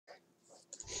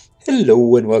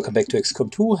Hello and welcome back to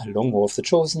XCOM2, Long War of the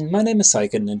Chosen. My name is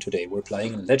Syken and today we're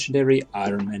playing Legendary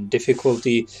Ironman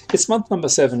difficulty. It's month number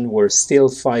 7, we're still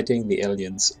fighting the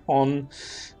aliens on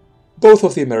both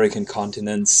of the American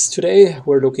continents. Today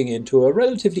we're looking into a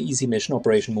relatively easy mission,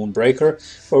 Operation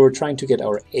Moonbreaker, where we're trying to get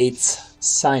our 8th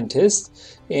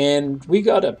scientist. And we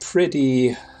got a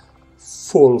pretty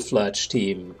full-fledged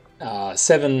team.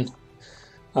 7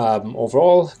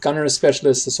 overall, gunner,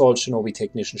 specialist, assault, shinobi,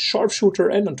 technician, sharpshooter,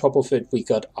 and on top of it we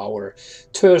got our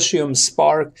tertium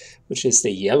spark, which is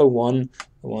the yellow one,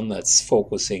 the one that's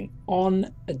focusing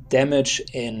on damage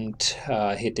and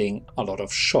hitting a lot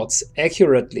of shots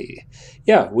accurately.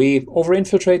 Yeah, we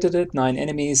over-infiltrated it, 9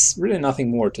 enemies, really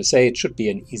nothing more to say. It should be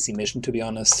an easy mission, to be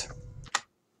honest.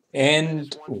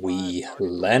 And we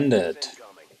landed.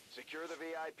 Secure the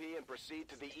VIP and proceed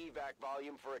to the evac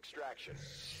volume for extraction.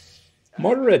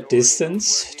 Moderate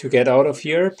distance to get out of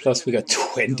here, plus we got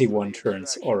 21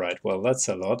 turns. Alright, well that's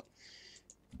a lot.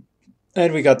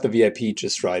 And we got the VIP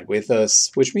just right with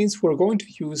us, which means we're going to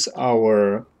use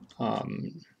our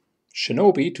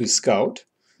shinobi to scout.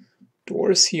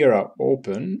 Doors here are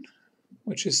open,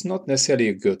 which is not necessarily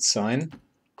a good sign.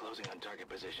 Closing on target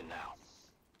position now.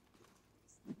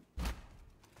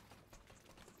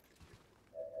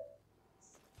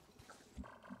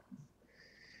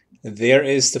 There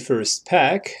is the first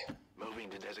pack.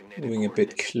 Moving a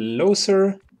bit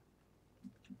closer.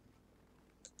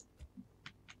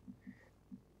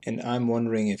 And I'm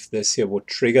wondering if this here would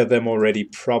trigger them already.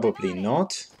 Probably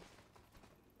not.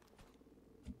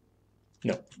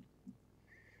 No.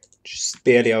 Just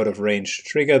barely out of range to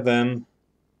trigger them.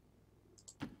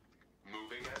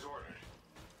 Moving as ordered.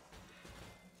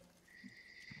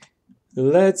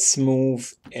 Let's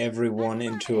move everyone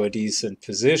into a decent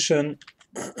position.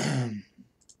 I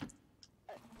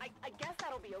guess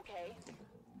that'll be okay.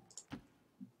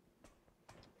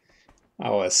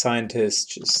 Our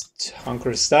scientist just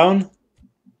hunkers down.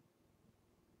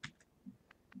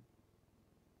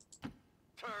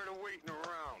 Tired of waiting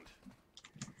around.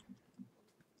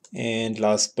 And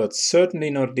last but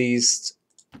certainly not least,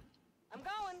 I'm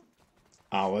going.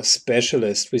 our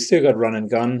specialist. We still got run and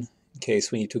gun in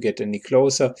case we need to get any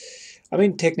closer. I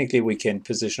mean, technically we can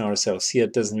position ourselves here.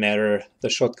 It doesn't matter. The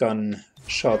shotgun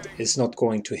shot is not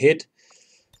going to hit.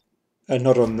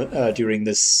 Not on during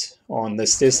this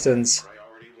distance.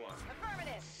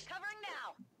 Affirmative. Covering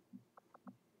now.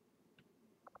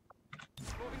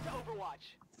 Moving to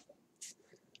Overwatch.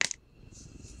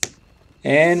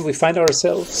 And we find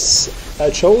ourselves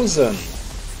chosen.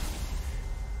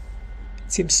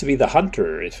 It seems to be the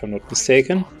hunter, if I'm not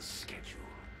mistaken.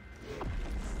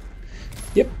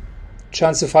 Yep.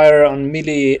 Chance to fire on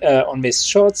melee on missed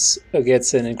shots,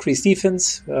 gets an increased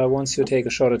defense once you take a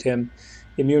shot at him.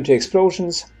 Immune to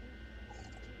explosions.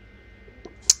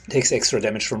 Takes extra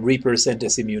damage from Reapers and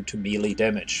is immune to melee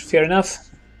damage. Fair enough.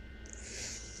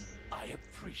 I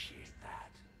appreciate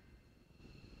that.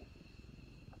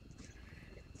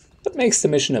 That makes the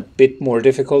mission a bit more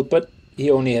difficult, but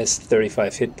he only has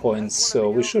 35 hit points, so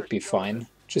we should be fine.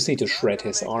 Just need to shred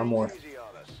his armor.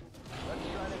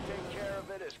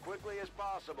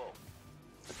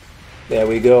 There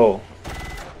we go.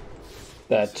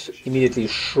 That immediately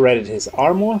shredded his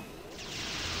armor.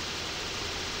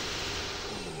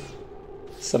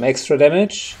 Some extra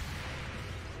damage.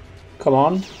 Come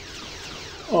on.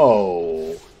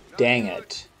 Oh, dang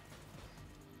it.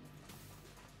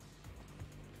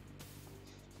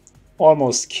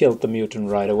 Almost killed the mutant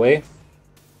right away.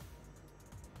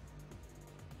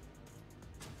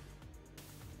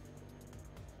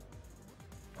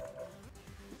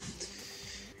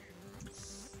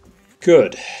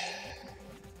 Good.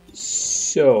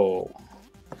 So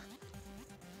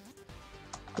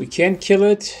we can kill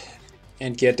it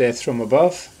and get death from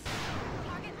above.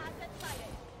 Target asset sighted.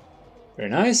 Very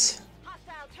nice.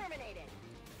 Hostile terminated.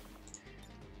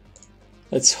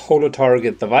 Let's holo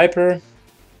target the Viper.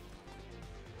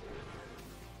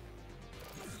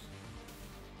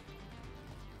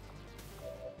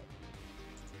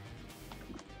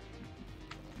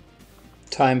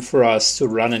 Time for us to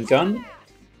run and gun.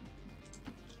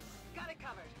 Got it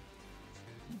covered.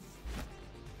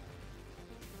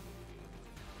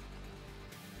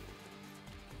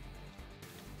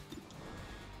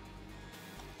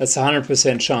 That's a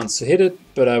 100% chance to hit it,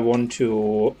 but I want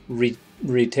to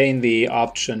retain the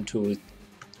option to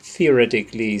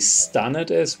theoretically stun it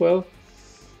as well.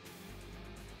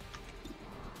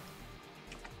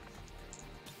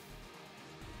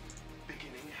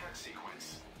 Beginning hack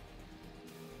sequence.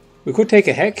 We could take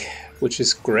a hack, which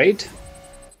is great.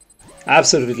 I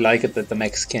absolutely like it that the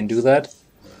mechs can do that.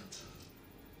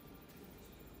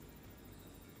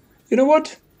 You know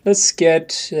what? Let's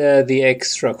get the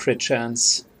extra crit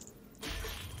chance.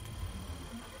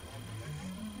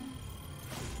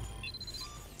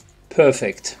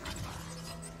 Perfect.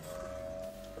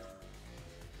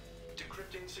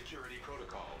 Decrypting security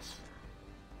protocols.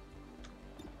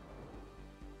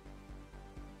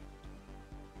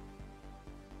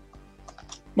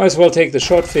 Might as well take the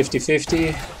shot,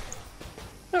 50-50.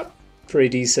 Oh, pretty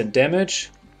decent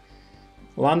damage.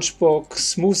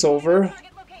 Lunchbox moves over. Target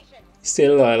location.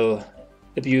 Still, I'll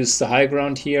abuse the high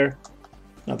ground here.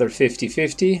 Another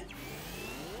 50-50.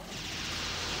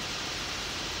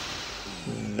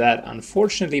 That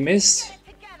unfortunately missed.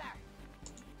 Together.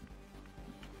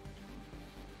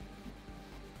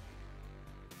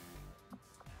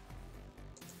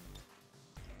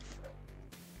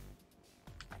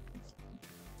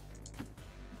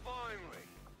 Finally.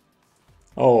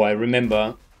 Oh, I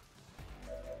remember.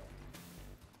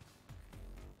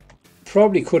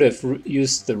 Probably could have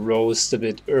used the roast a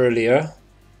bit earlier.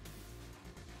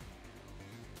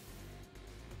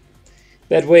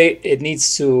 That way it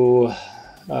needs to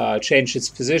change its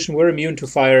position. We're immune to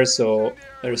fire, so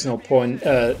there is no point,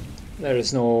 there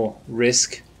is no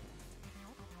risk.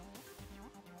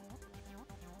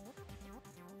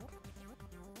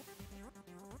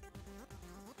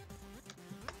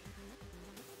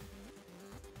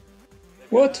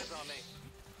 What?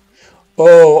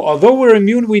 Oh, although we're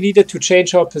immune, we needed to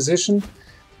change our position.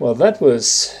 Well, that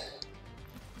was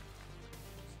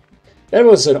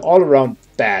an all-around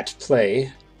bad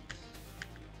play.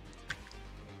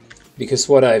 Because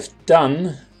what I've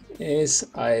done is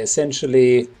I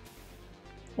essentially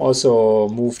also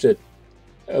moved it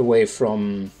away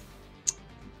from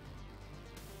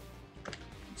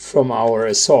our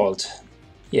assault.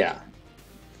 Yeah.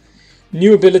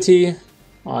 New ability.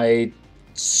 I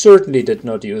certainly did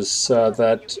not use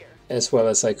that as well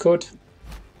as I could.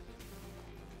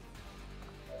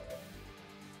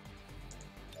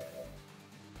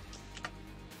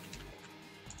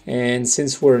 And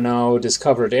since we're now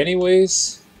discovered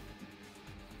anyways,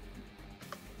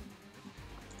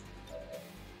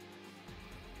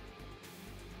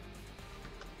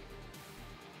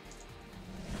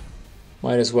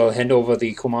 might as well hand over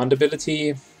the command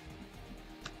ability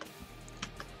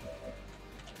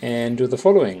and do the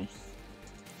following.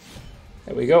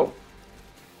 There we go.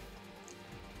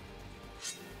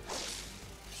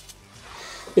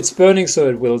 It's burning, so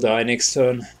it will die next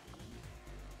turn.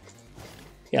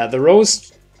 Yeah, the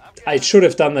roast, I should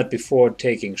have done that before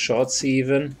taking shots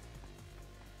even.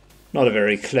 Not a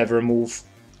very clever move.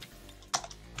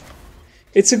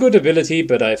 It's a good ability,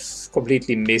 but I've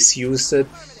completely misused it.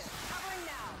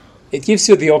 It gives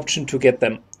you the option to get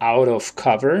them out of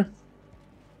cover.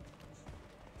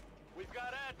 We've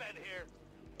got advent here.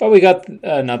 But we got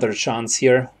another chance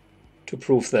here to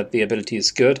prove that the ability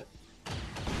is good.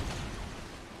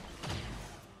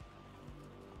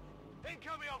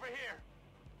 Incoming over here.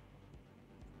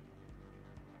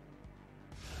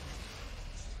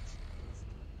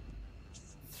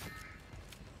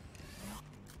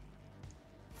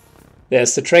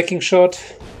 There's the tracking shot.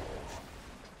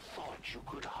 Thought you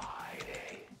could hide,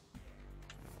 eh?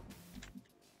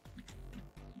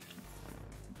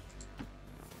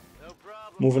 No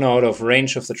problem. Moving out of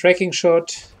range of the tracking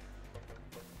shot.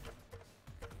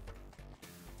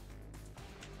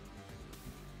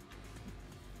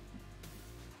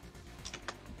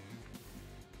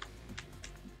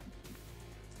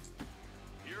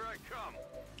 Here I come.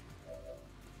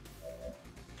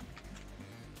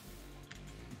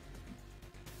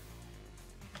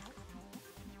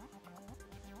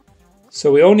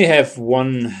 So we only have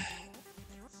one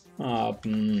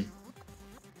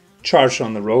charge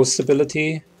on the roast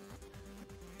ability,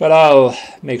 but I'll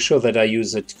make sure that I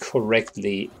use it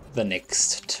correctly the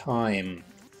next time.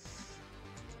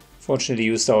 Fortunately,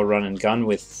 used our run and gun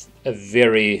with a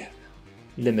very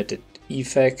limited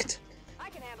effect. I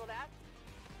can handle that.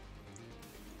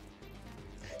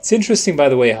 It's interesting, by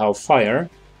the way, how fire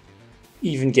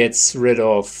even gets rid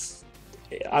of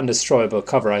undestroyable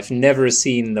cover. I've never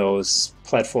seen those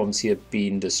platforms here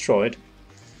being destroyed.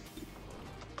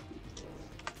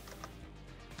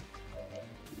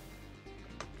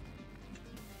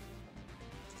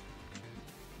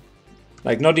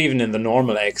 Like, not even in the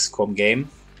normal XCOM game.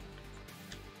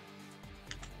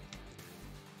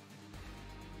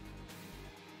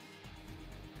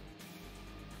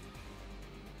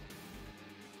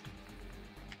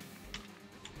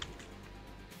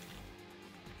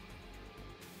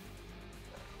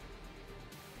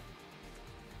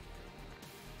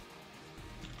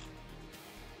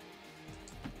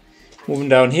 Moving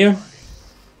down here.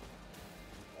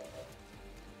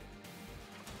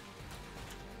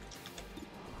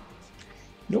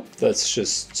 Nope, that's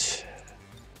just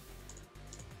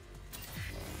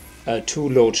a too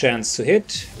low chance to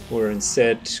hit. We're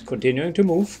instead continuing to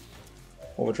move.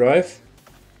 Overdrive.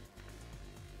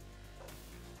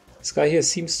 This guy here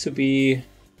seems to be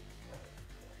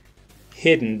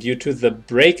hidden due to the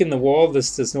break in the wall.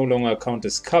 This does no longer count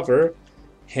as cover.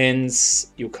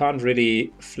 Hence, you can't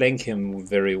really flank him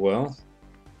very well.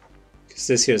 Because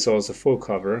this here is also full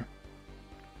cover.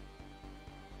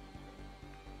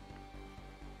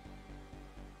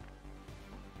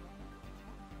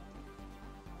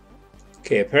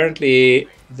 Okay, apparently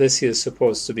this here is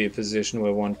supposed to be a position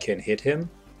where one can hit him.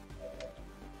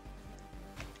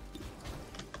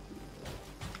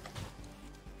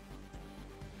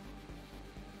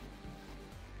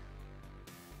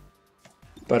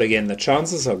 But again, the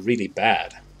chances are really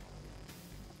bad.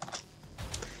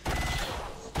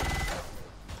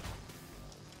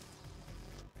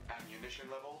 Ammunition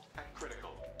level at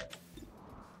critical.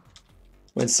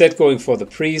 We're instead going for the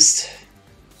priest.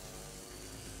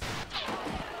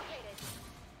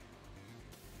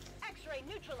 X-ray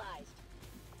neutralized.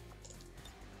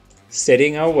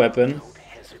 Steadying our weapon. Don't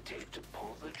hesitate to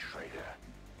pull the trigger.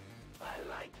 I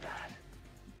like that.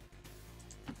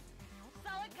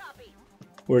 Solid copy.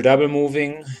 We're double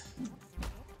moving.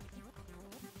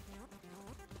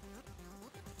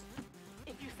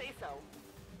 If you say so.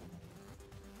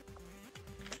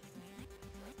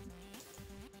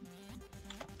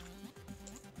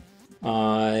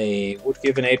 I would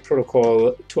give an aid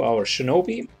protocol to our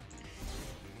shinobi.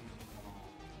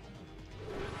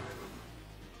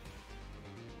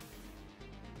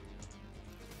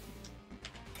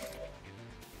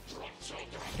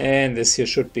 And this here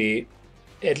should be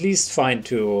at least fine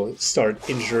to start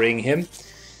injuring him.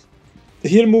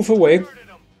 He'll move away.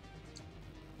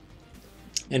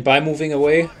 And by moving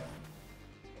away,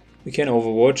 we can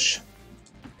overwatch.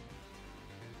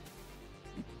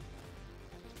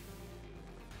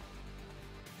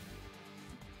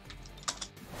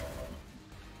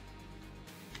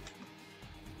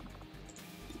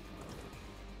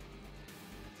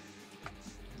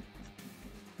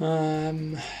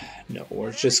 No,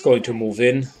 we're just going to move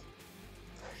in.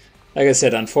 Like I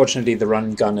said, unfortunately the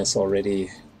run gun is already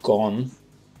gone.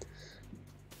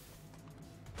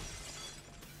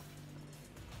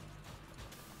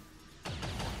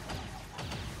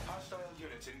 Hostile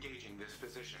units engaging this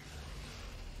position.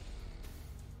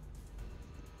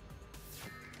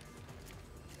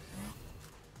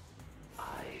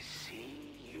 I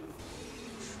see you.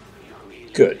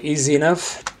 Good, easy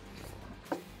enough.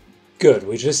 Good,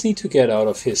 we just need to get out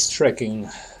of his tracking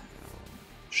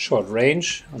short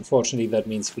range. Unfortunately, that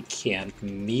means we can't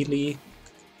melee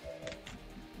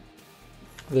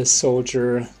this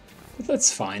soldier, but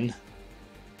that's fine.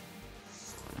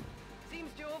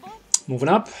 Seems doable. Moving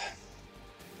up.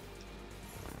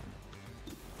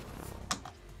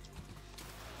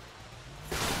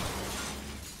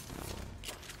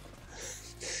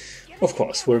 Of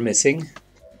course, we're missing.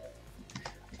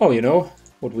 Oh, you know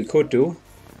what we could do?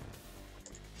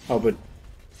 How about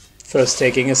first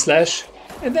taking a slash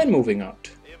and then moving out?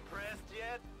 Impressed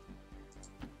yet?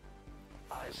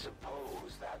 I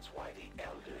suppose that's why the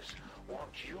elders want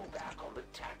you back on the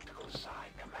tactical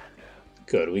side, Commander.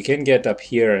 Good, we can get up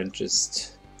here and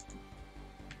just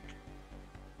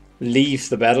leave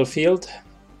the battlefield.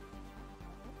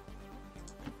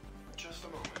 Just a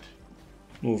moment.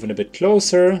 Moving a bit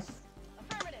closer.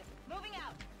 Affirmative. Moving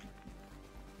out.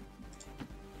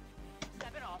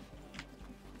 Stepping off.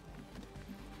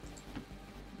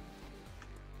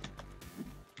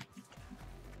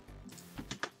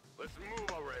 Let's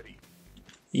move already.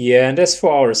 Yeah, and as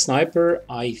for our sniper,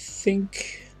 I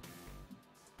think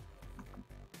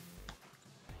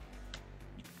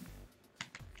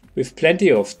we've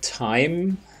plenty of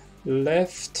time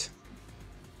left.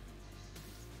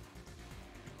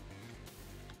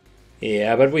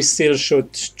 Yeah, but we still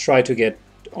should try to get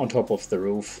on top of the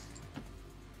roof.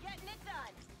 Getting it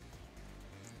done.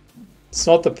 It's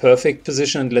not the perfect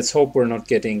position, and let's hope we're not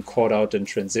getting caught out in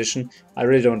transition. I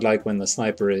really don't like when the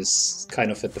sniper is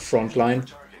kind of at the front line.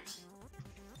 Targets.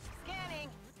 Scanning.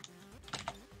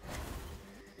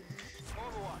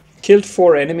 Killed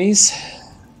 4 enemies,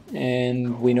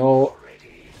 and we know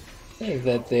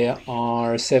that there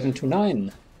are 7 to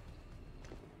 9.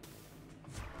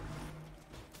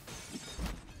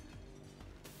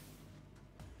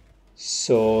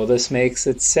 So this makes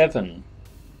it 7.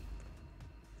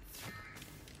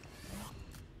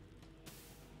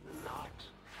 Not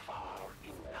far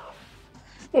enough.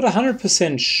 Not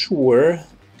 100% sure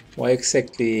why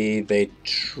exactly they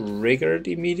triggered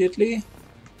immediately.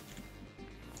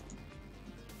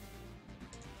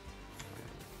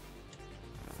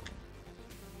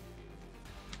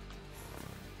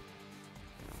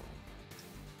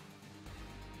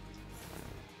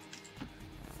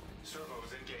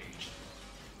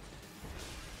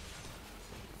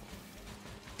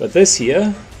 But this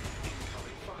here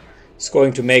is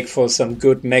going to make for some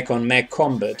good mech-on-mech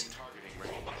combat.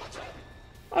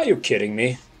 Are you kidding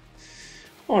me?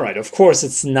 Alright, of course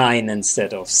it's 9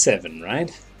 instead of 7,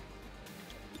 right?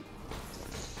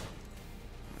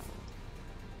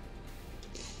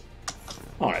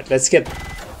 Alright, let's get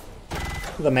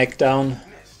the mech down.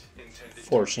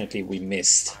 Fortunately, we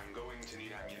missed. I'm going to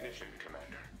need ammunition,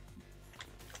 Commander.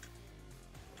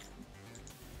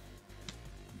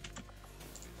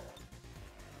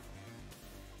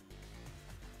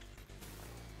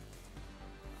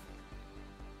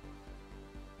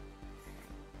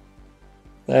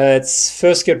 Let's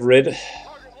first get rid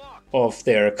of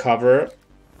their cover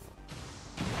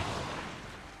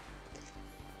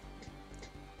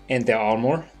and their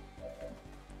armor.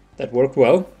 That worked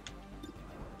well.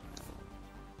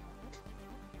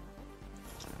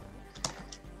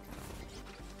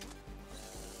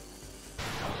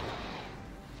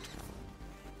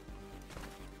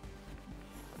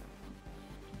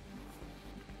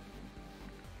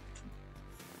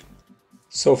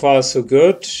 So far so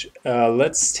good.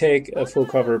 Let's take a full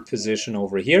cover position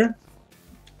over here.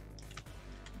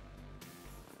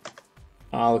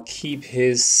 I'll keep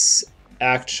his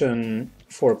action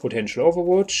for potential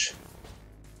overwatch.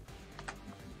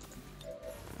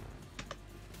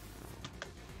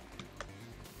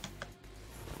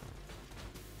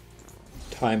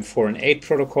 Time for an 8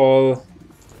 protocol,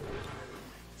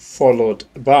 followed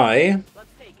by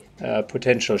a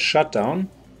potential shutdown.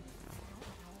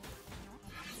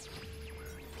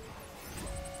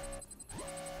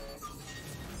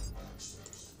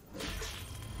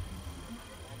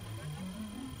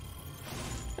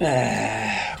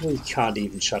 We can't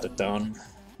even shut it down.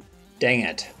 Dang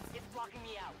it. It's blocking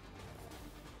me out.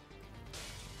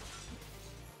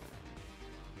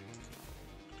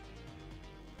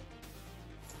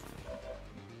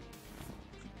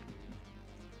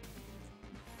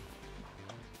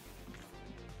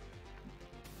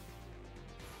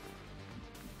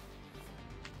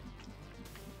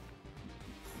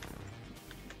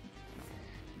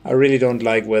 I really don't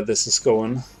like where this is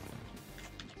going.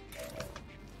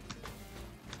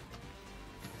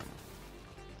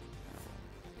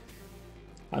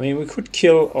 I mean, we could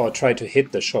kill or try to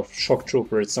hit the shock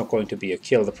trooper. It's not going to be a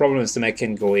kill. The problem is the mech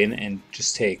can go in and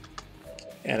just take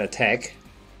an attack.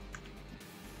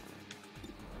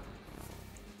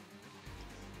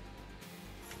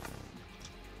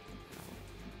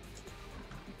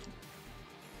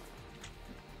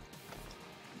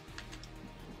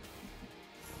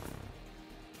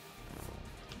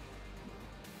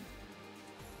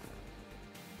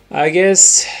 I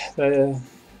guess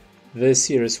this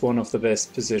here is one of the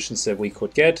best positions that we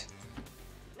could get.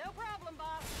 No problem,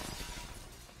 boss.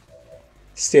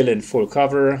 Still in full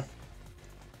cover.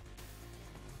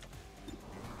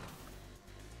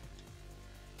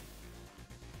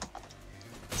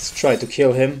 Let's try to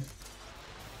kill him.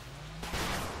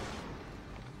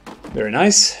 Very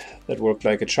nice. That worked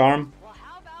like a charm. Well,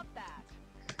 how about that?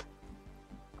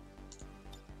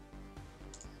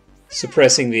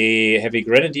 Suppressing the heavy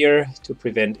grenadier to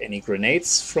prevent any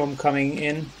grenades from coming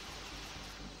in.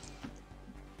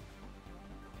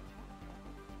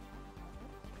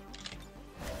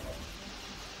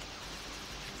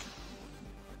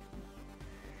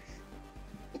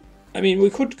 I mean,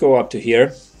 we could go up to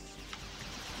here.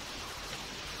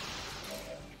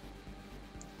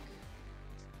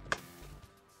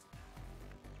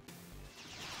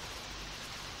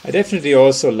 I definitely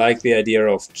also like the idea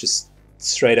of just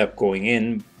straight up going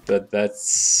in, but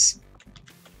that's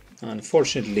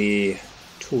unfortunately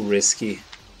too risky.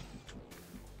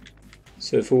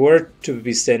 So if we were to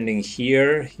be standing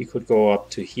here, he could go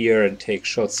up to here and take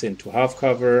shots into half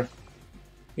cover.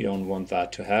 We don't want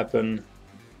that to happen.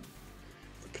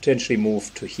 Potentially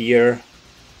move to here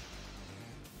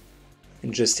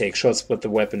and just take shots, but the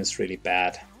weapon is really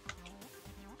bad.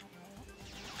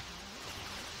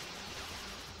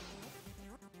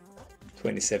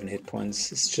 "27 hit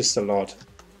points, it's just a lot.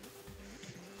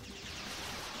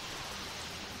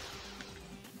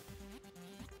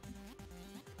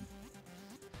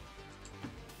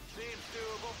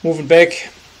 Moving back.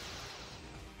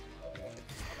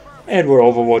 And we're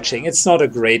overwatching. It's not a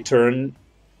great turn.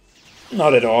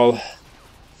 Not at all.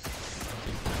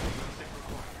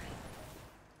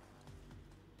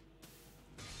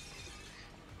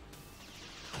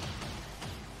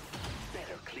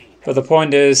 But the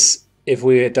point is, if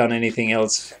we had done anything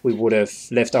else, we would have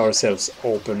left ourselves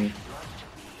open.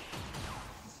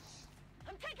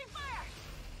 I'm taking fire.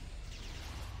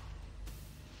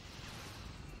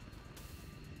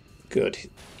 Good.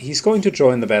 He's going to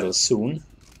join the battle soon.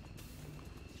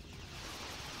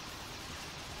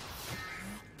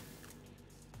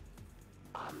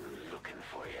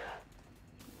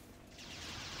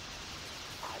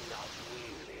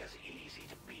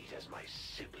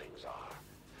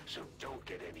 so don't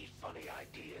get any funny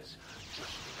ideas just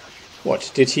because you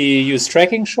What, did he use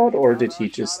tracking shot or did he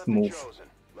just move? chosen.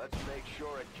 Let's make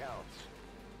sure it counts.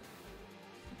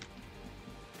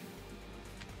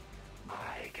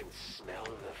 I can smell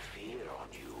the fear on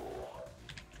you.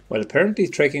 Well, apparently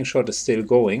tracking shot is still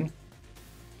going.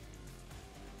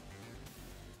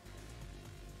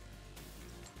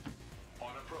 On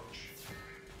approach.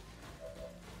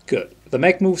 Good. The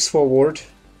mech moves forward.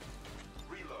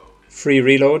 Reload. Free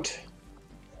reload.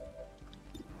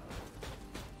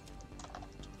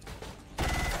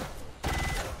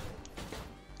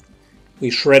 We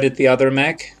shredded the other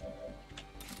mech.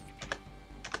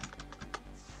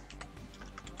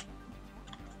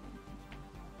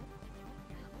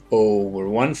 Oh, we're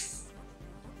one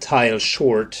tile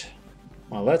short.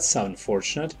 Well, that's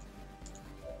unfortunate.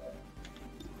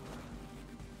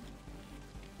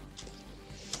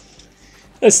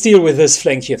 Let's deal with this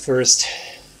flank here first.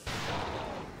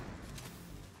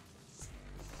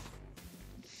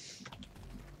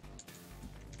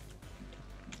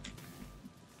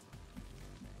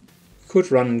 Could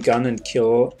run and gun and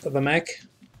kill the mech.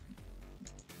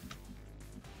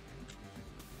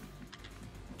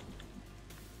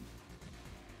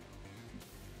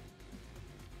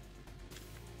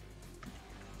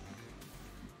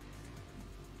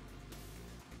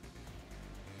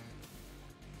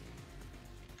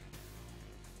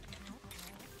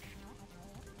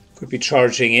 Could be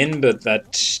charging in, but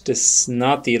that does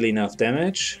not deal enough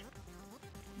damage.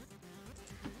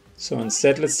 So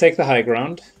instead, let's take the high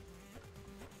ground.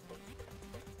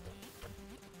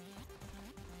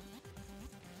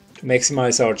 To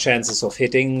maximize our chances of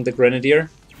hitting the Grenadier.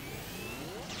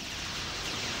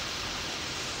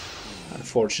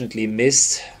 Unfortunately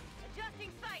missed. Adjusting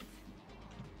sights.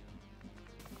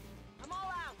 I'm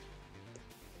all out.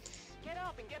 Get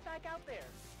up and get back out there.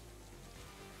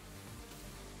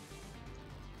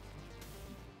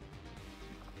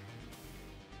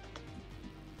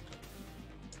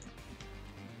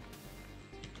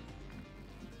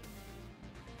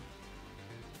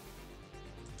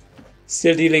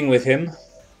 Still dealing with him.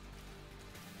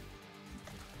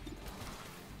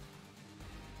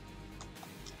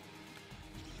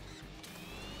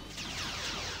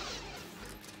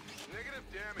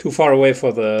 Too far away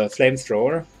for the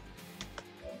flamethrower.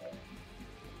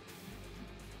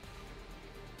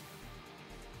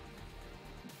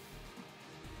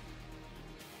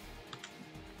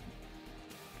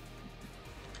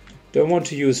 Don't want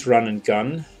to use run and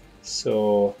gun,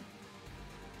 so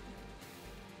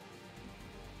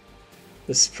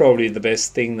this is probably the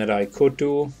best thing that I could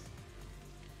do.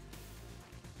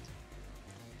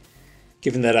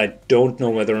 Given that I don't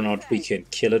know whether or not we can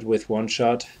kill it with one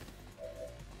shot.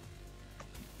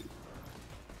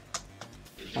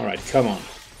 Alright, come on.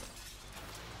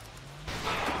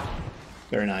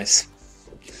 Very nice.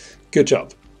 Good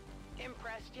job.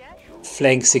 Impressed yet?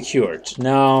 Flank secured.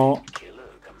 Now,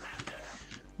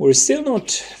 we're still not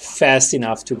fast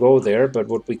enough to go there, but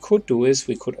what we could do is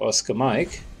we could Oscar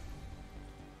Mike,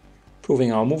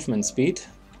 improving our movement speed.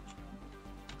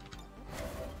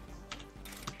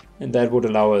 And that would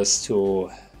allow us to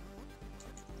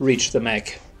reach the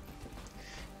mech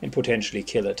and potentially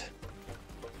kill it.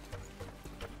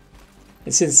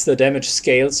 And since the damage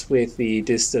scales with the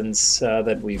distance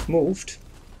that we've moved,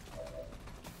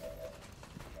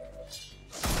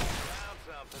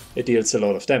 it deals a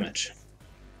lot of damage.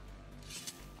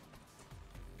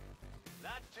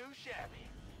 Not too shabby.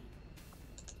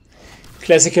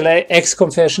 Classical X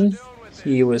confession.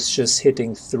 He was just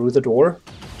hitting through the door.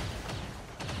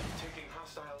 Taking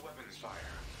hostile weapons fire.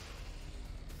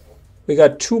 We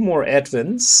got 2 more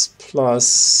Advents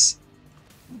plus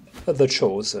the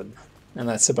Chosen. And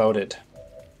that's about it.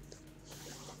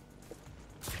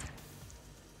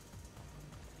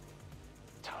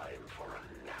 Time for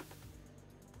a nap.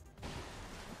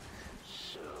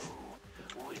 So,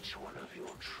 which one of your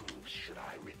troops should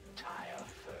I retire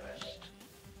first?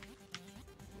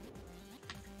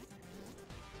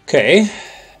 Okay.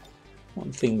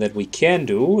 One thing that we can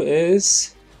do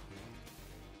is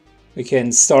we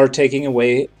can start taking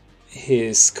away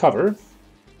his cover.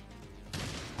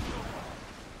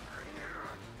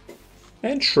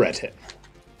 And shred him.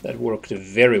 That worked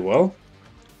very well.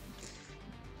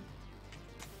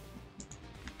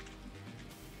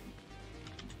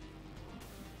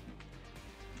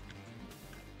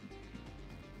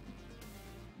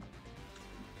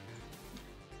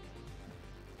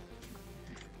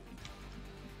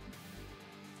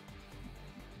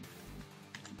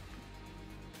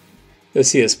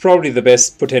 This here is probably the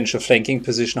best potential flanking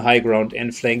position, high ground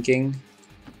and flanking,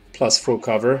 plus full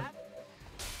cover.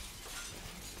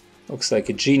 Looks like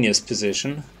a genius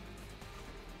position.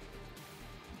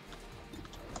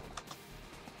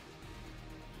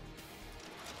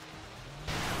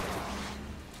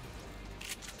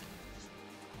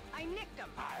 I nicked him.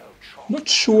 Not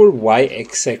sure why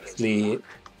exactly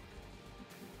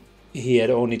he had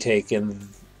only taken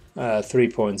 3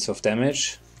 points of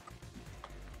damage.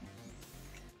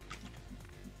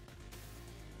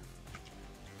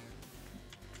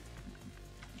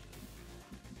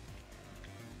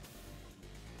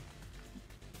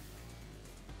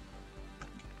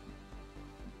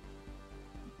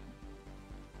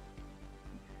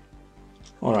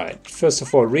 Alright, first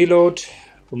of all reload.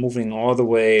 We're moving all the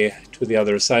way to the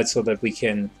other side so that we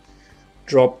can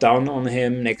drop down on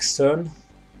him next turn.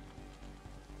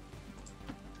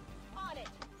 On it.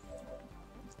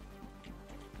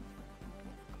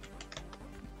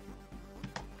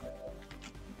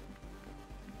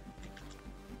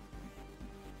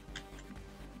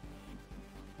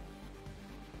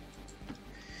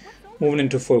 Moving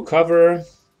into full cover.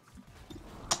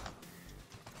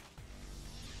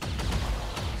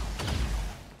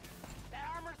 That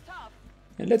armor's tough.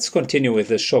 And let's continue with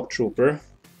the shock trooper.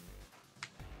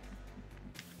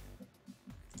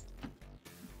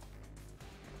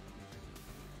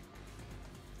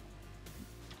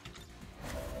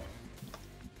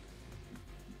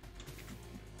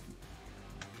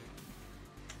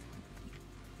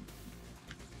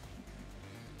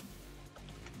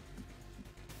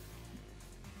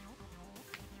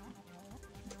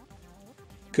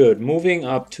 Good, moving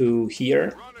up to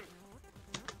here,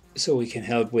 so we can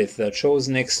help with the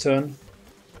Chosen next turn.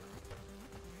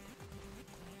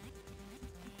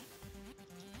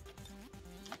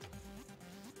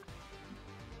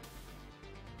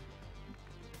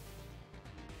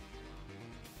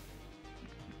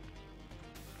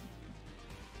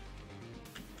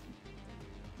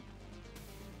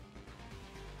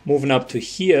 Moving up to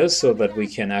here so that we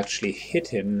can actually hit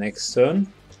him next turn.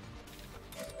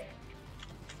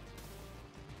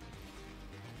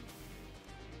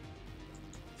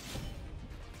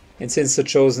 And since the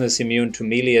Chosen is immune to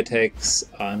melee attacks,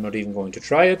 I'm not even going to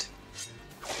try it.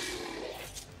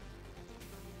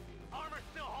 Armor's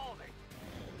still holding.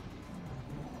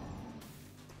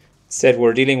 Instead,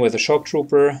 we're dealing with a shock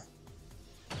trooper. I don't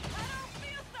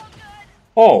feel so good.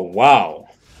 Oh, wow.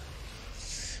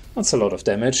 That's a lot of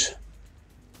damage.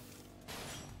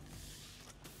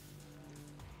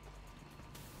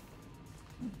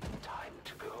 Time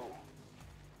to go.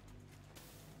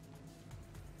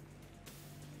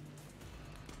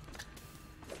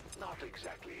 Not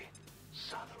exactly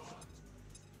subtle.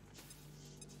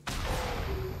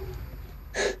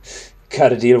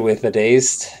 Gotta deal with the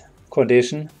dazed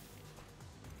condition.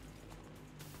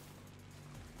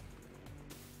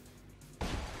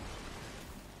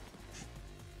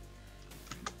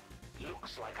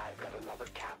 Looks like I've got another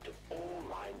captive all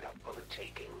lined up for the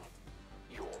taking.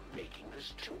 You're making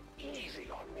this too easy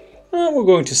on me. We're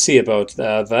going to see about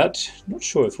that. Not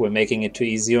sure if we're making it too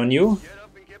easy on you. Get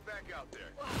up and get back out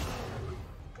there.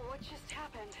 What just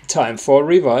happened? Time for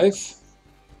revive.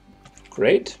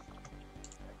 Great.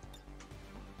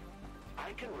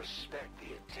 I can respect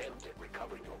the attempt at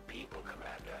recovering your people,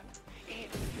 Commander, even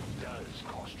if it does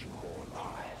cost you more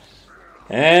lives.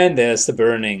 And there's the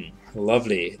burning.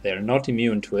 Lovely. They're not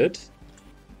immune to it.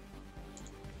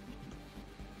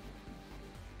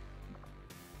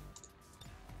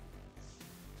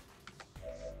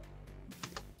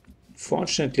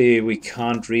 Fortunately, we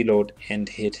can't reload and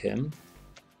hit him.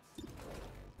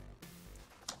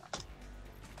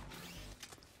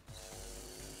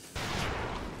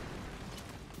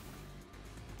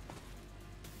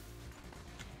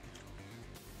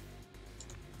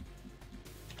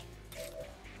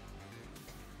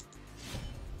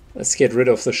 Let's get rid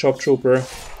of the shock trooper. Are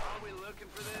we looking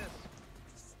for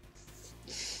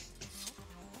this?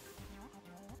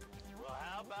 Well,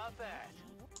 how about that?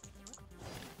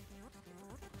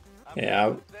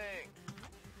 Yeah, Thing.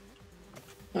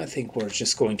 I think we're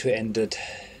just going to end it.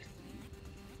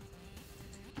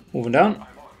 Moving down. I'm on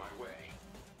my way.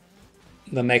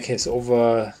 The mech is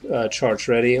charge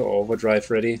ready or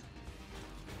overdrive ready.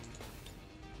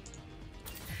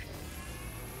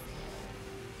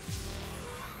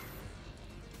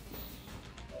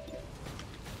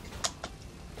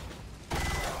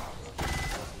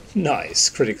 Nice,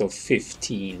 critical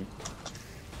 15.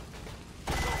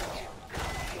 Come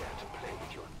here to play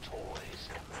with your toys,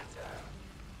 Commander.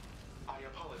 I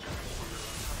apologize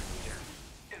for your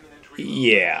untimely death. Imminent reload.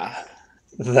 Yeah,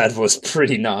 that was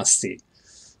pretty nasty.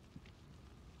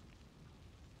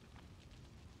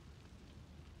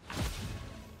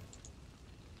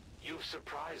 You've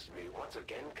surprised me once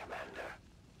again, Commander.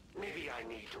 I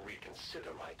need to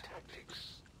reconsider my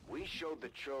tactics. We showed the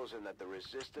Chosen that the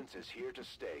Resistance is here to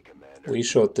stay, Commander. We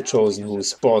showed the Chosen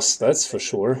who's boss, that's for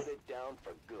sure. Put it down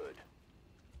for good.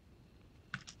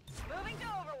 Moving to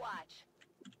Overwatch.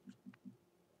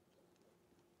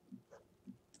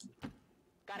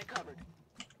 Got it covered.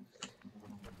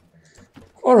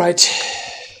 Alright.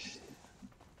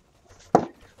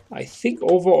 I think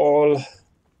overall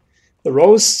the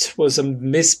roast was a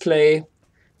misplay.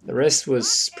 The rest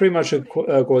was pretty much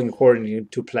going according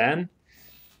to plan.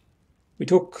 We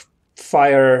took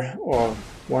fire or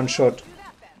one shot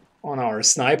on our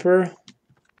sniper.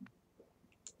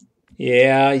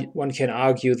 Yeah, one can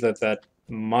argue that that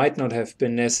might not have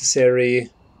been necessary.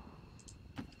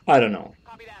 I don't know.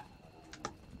 Copy that.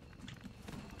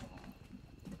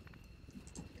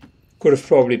 Could have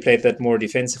probably played that more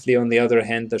defensively. On the other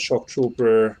hand, the shock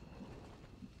trooper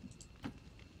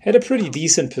had a pretty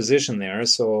decent position there,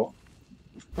 so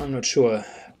I'm not sure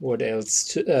what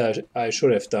else I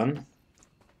should have done.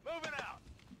 Moving out.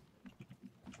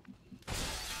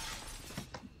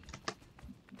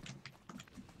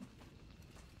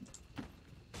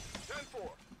 Ten-4.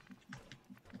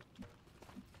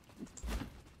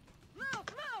 Move.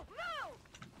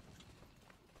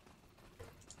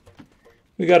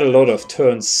 We got a lot of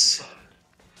turns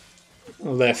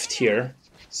left here,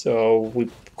 so we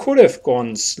could have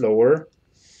gone slower.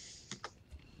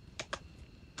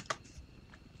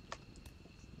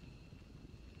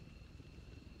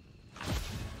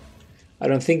 I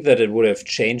don't think that it would have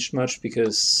changed much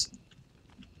because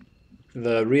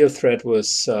the real threat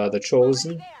was the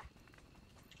Chosen. There.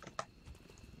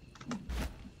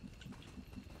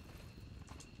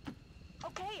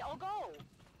 Okay, I'll go.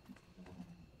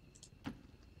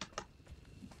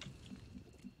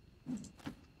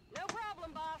 No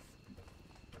problem, boss.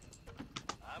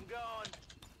 I'm going.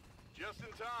 Just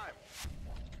in time.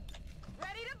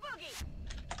 Ready to boogie.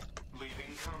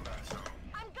 Leaving combat zone.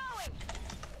 I'm going.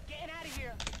 Getting out of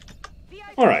here.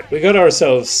 Alright, we got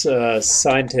ourselves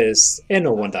scientists and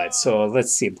no one died, so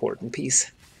that's the important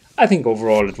piece. I think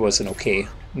overall it was an okay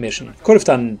mission. Could have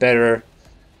done better,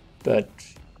 but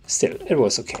still, it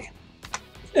was okay.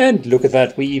 And look at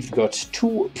that, we even got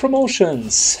 2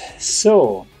 promotions.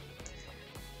 So,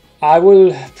 I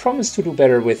will promise to do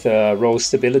better with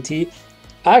roast ability.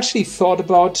 I actually thought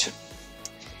about...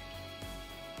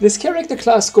 This character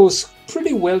class goes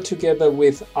pretty well together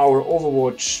with our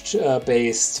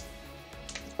Overwatch-based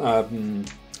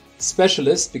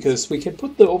specialist, because we can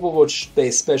put the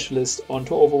Overwatch-based specialist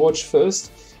onto Overwatch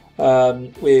first.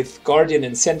 With Guardian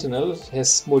and Sentinel, it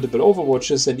has multiple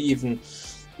Overwatches, and even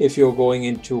if you're going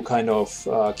into kind of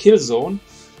kill zone,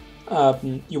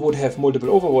 you would have multiple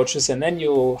Overwatches, and then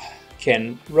you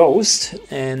can roast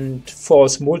and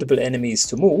force multiple enemies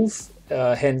to move.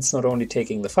 Hence not only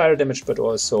taking the fire damage but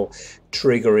also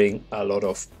triggering a lot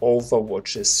of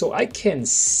Overwatches. So I can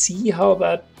see how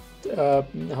that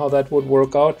would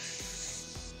work out.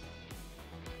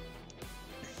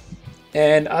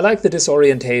 And I like the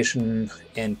disorientation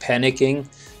and panicking.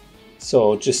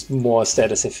 So just more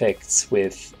status effects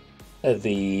with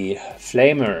the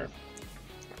Flamer.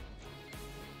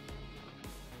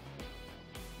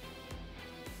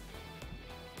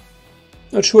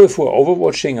 Not sure if we're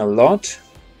overwatching a lot,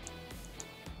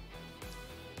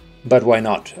 but why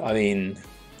not? I mean,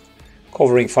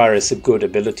 covering fire is a good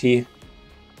ability.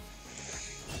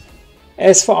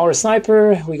 As for our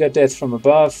sniper, we got death from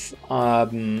above.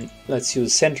 Let's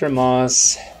use center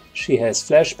mass. She has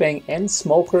flashbang and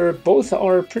smoker. Both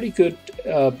are pretty good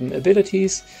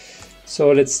abilities.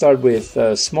 So let's start with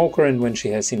smoker, and when she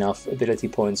has enough ability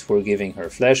points, we're giving her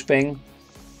flashbang.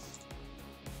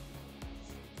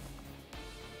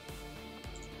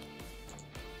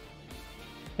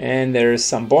 And there's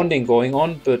some bonding going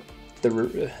on, but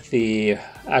the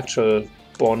actual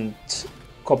bond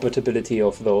compatibility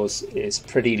of those is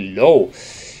pretty low.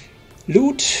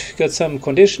 Loot, got some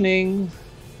conditioning,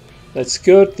 that's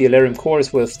good. The Alarium core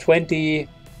is worth 20.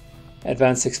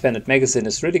 Advanced expanded magazine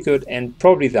is really good, and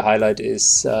probably the highlight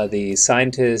is the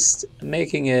scientist,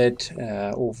 making it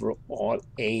overall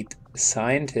 8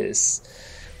 scientists,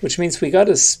 which means we got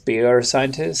a spare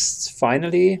scientist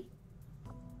finally.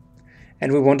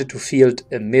 And we wanted to field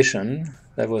a mission.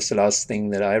 That was the last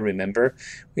thing that I remember.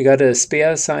 We got a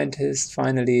spare scientist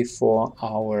finally for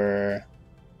our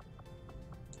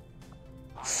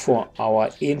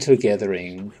intel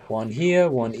gathering. One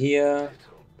here, one here.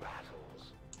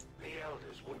 Battles. The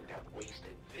elders wouldn't have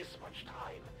wasted this much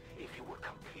time if you were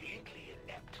completely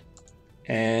inept.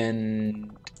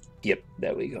 And yep,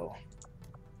 there we go.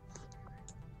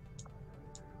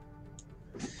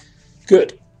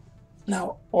 Good.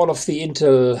 Now, all of the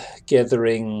intel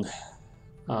gathering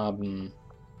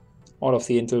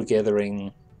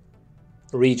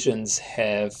regions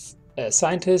have a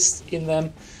scientist in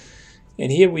them,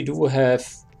 and here we do have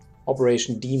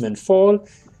Operation Demon Fall,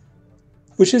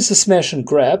 which is a smash and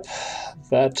grab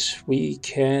that we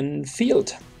can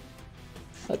field.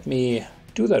 Let me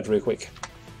do that real quick.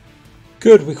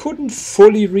 Good, we couldn't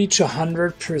fully reach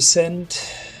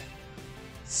 100%,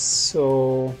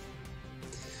 so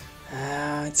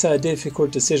it's a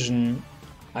difficult decision.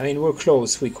 I mean, we're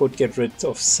close. We could get rid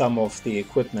of some of the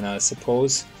equipment, I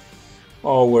suppose.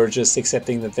 Or we're just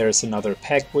accepting that there's another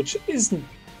pack, which isn't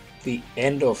the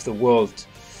end of the world.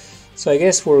 So I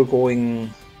guess we're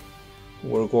going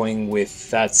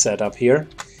with that setup here.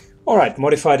 Alright,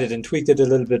 modified it and tweaked it a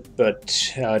little bit,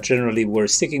 but generally we're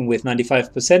sticking with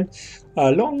 95%.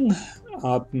 Long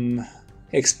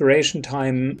expiration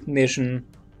time mission,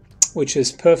 which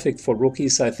is perfect for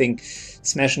rookies, I think.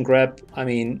 Smash and grab, I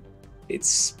mean,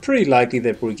 it's pretty likely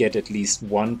that we'll get at least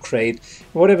one crate.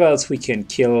 Whatever else we can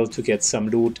kill to get some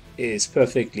loot is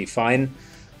perfectly fine.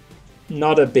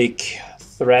 Not a big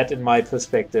threat in my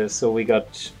perspective, so we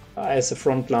got as a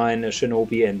front line a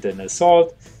shinobi and an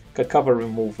assault. Got cover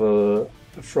removal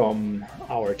from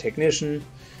our technician.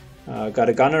 Got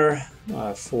a gunner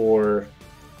for,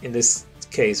 in this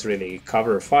case, really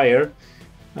cover fire.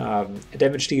 A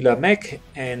damage dealer mech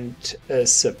and a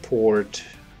support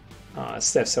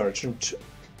Staff Sergeant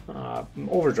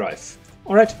overdrive.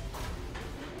 Alright.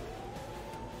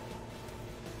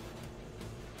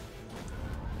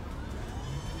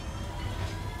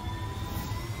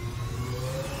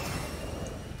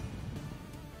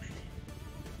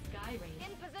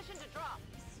 In position to drop.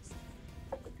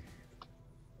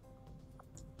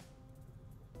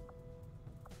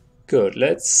 Good,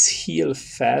 let's heal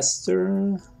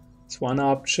faster. It's one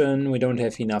option. We don't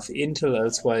have enough intel,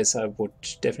 elsewise I would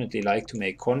definitely like to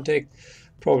make contact.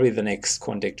 Probably the next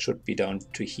contact should be down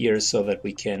to here so that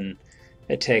we can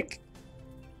attack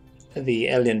the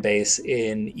alien base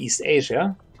in East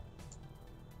Asia.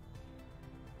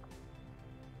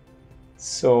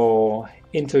 So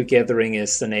intel gathering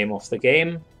is the name of the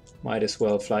game. Might as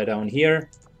well fly down here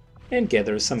and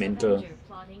gather some intel.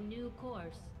 Plotting new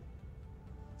course.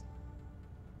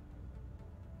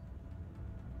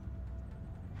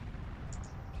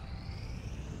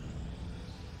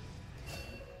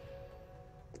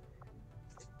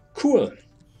 Cool.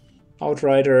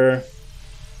 Outrider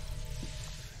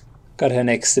got her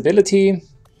next ability.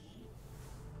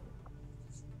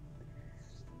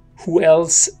 Who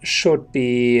else should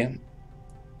be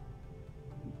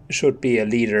a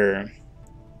leader?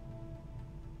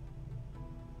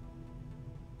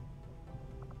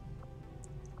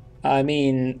 I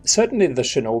mean, certainly the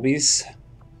shinobis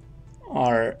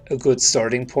are a good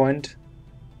starting point.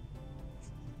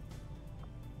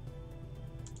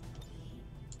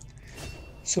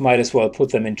 So might as well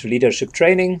put them into leadership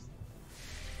training.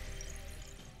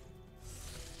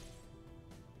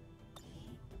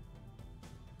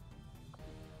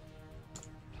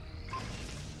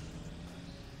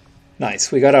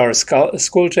 Nice, we got our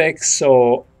school check,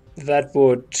 so that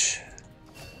would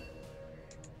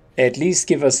at least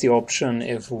give us the option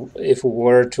if we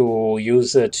were to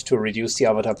use it to reduce the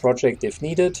avatar project if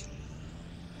needed.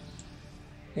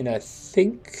 And I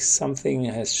think something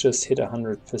has just hit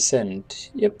 100%.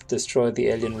 Yep, destroy the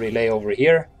alien relay over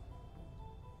here.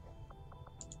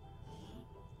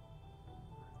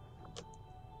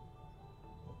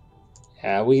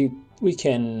 Yeah, we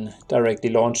can directly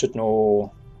launch it,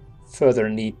 no further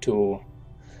need to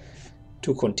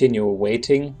continue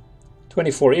waiting.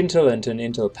 24 intel and an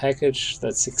intel package,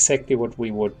 that's exactly what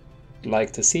we would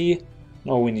like to see.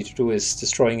 All we need to do is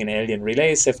destroying an alien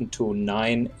relay.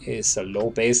 729 is a low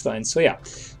baseline. So yeah,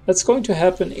 that's going to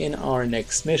happen in our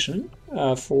next mission.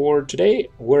 For today,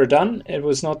 we're done. It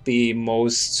was not the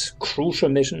most crucial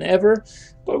mission ever,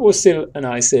 but it was still a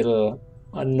nice little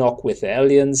knock with the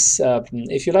aliens.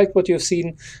 If you liked what you've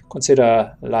seen,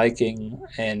 consider liking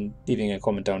and leaving a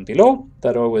comment down below.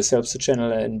 That always helps the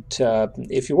channel. And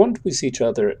if you want, we see each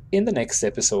other in the next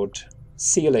episode.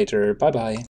 See you later. Bye bye.